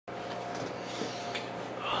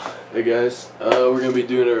Hey guys, we're going to be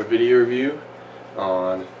doing a video review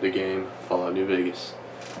on the game Fallout New Vegas.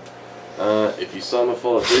 If you saw my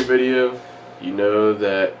Fallout 3 video, you know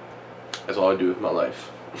that that's all I do with my life.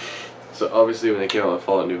 So obviously when they came out with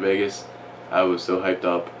Fallout New Vegas, I was so hyped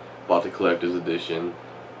up, bought the collector's edition,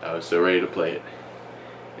 I was so ready to play it.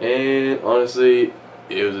 And honestly,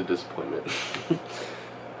 it was a disappointment.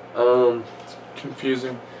 It's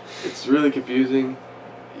confusing. It's really confusing.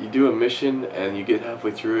 You do a mission and you get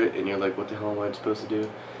halfway through it and you're like, what the hell am I supposed to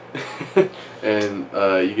do? And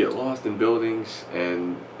you get lost in buildings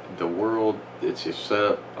and the world, it's just set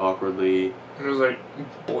up awkwardly. And there's like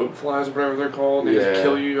bloat flies or whatever they're called. They Yeah. just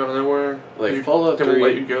kill you out of nowhere. Like Fallout They 3. will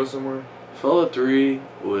let you go somewhere. Fallout 3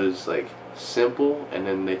 was like simple, and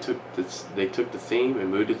then they took the theme and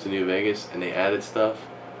moved it to New Vegas and they added stuff,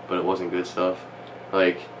 but it wasn't good stuff.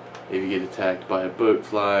 Like if you get attacked by a boat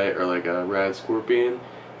fly or like a rad scorpion,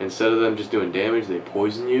 instead of them just doing damage, they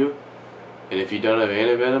poison you, and if you don't have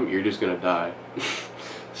antivenom, you're just gonna die.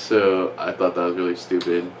 So I thought that was really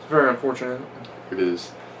stupid. It's very unfortunate. It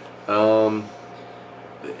is.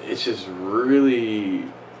 It's just really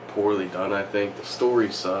poorly done, I think. The story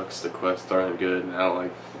sucks, the quests aren't good, and I don't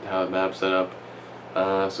like how the map's set up.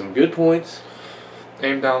 Some good points.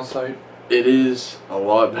 Aim down sight. It is a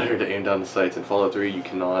lot better to aim down the sights. In Fallout 3 you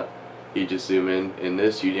cannot. You just zoom in. In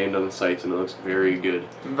this you aim down the sights and it looks very good.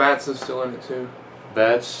 VATS is still in it too.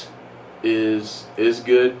 VATS is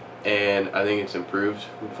good, and I think it's improved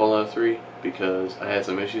in Fallout 3 because I had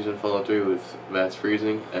some issues in Fallout 3 with VATS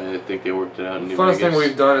freezing, and I think they worked it out in New Vegas. The funnest thing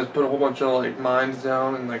we've done is put a whole bunch of like mines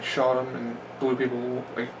down and like shot them and blew people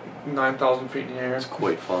like 9,000 feet in the air. It's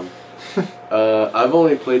quite fun. I've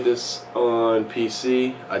only played this on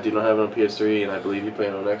PC. I do not have it on PS3, and I believe you play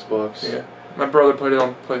it on Xbox. Yeah. My brother played it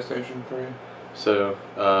on PlayStation 3. So,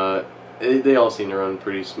 they all seem to run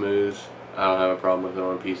pretty smooth. I don't have a problem with it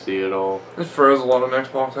on PC at all. It froze a lot on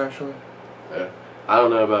Xbox actually. Yeah. I don't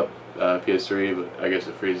know about PS3, but I guess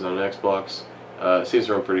it freezes on Xbox. It seems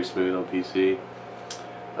to run pretty smooth on PC.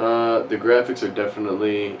 The graphics are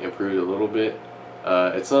definitely improved a little bit.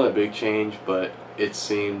 It's not a big change, but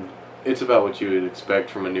it's about what you would expect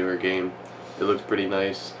from a newer game. It looks pretty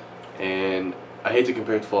nice, and I hate to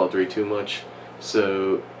compare it to Fallout 3 too much.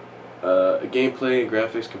 So, gameplay and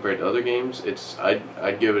graphics compared to other games,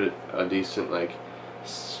 I'd give it a decent like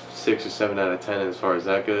 6 or 7 out of 10 as far as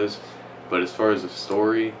that goes. But as far as the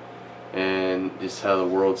story and just how the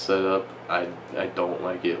world's set up, I don't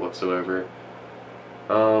like it whatsoever.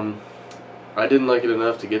 I didn't like it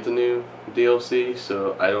enough to get the new DLC,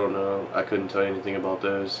 so I don't know. I couldn't tell you anything about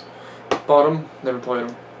those. Bought them, never played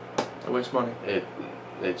them. I waste money.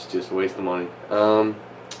 It's just a waste of money.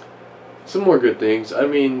 Some more good things. I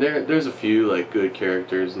mean, there's a few like good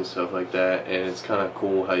characters and stuff like that, and it's kind of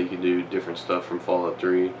cool how you can do different stuff from Fallout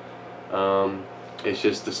 3. It's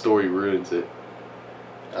just the story ruins it.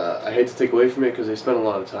 I hate to take away from it because they spent a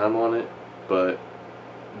lot of time on it, but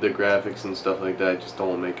the graphics and stuff like that just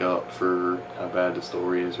don't make up for how bad the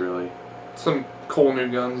story is, really. Some cool new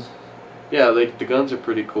guns. Yeah, like the guns are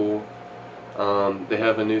pretty cool. They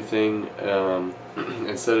have a new thing.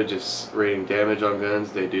 Instead of just rating damage on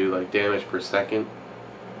guns, they do like damage per second,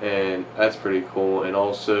 and that's pretty cool. And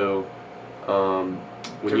also,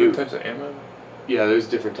 Different types of ammo. Yeah, there's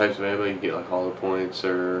different types of ammo. You can get like hollow points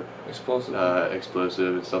or Explosive.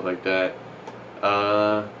 explosive and stuff like that.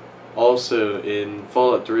 Also, in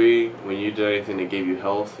Fallout 3, when you did anything that gave you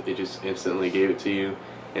health, it just instantly gave it to you.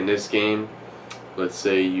 In this game, let's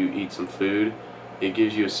say you eat some food, it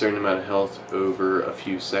gives you a certain amount of health over a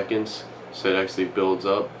few seconds, so it actually builds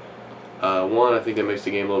up. One, I think that makes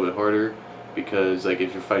the game a little bit harder, because like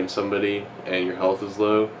if you're fighting somebody and your health is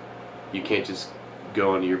low, you can't just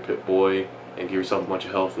go into your Pip-Boy and give yourself a bunch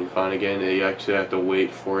of health and fine again. You actually have to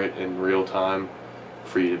wait for it in real time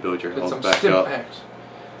for you to build your health back up.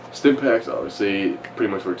 Stim packs obviously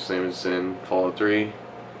pretty much work the same as in Fallout 3.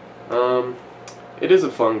 It is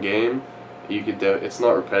a fun game. You could it's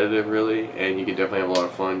not repetitive really, and you could definitely have a lot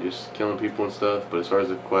of fun just killing people and stuff. But as far as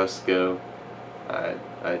the quests go,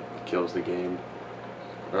 it kills the game.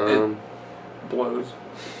 It blows.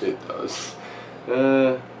 It does.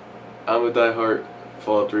 I'm a diehard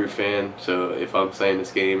Fallout 3 fan, so if I'm saying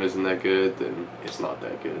this game isn't that good, then it's not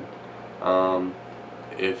that good.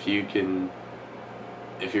 If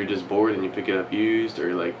you're just bored and you pick it up used,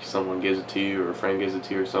 or like someone gives it to you or a friend gives it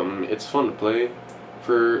to you or something, it's fun to play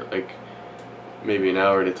for like maybe an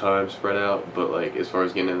hour at a time spread out, but like as far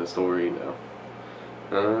as getting into the story,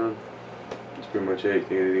 no. That's pretty much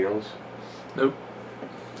it. Anything else? Nope.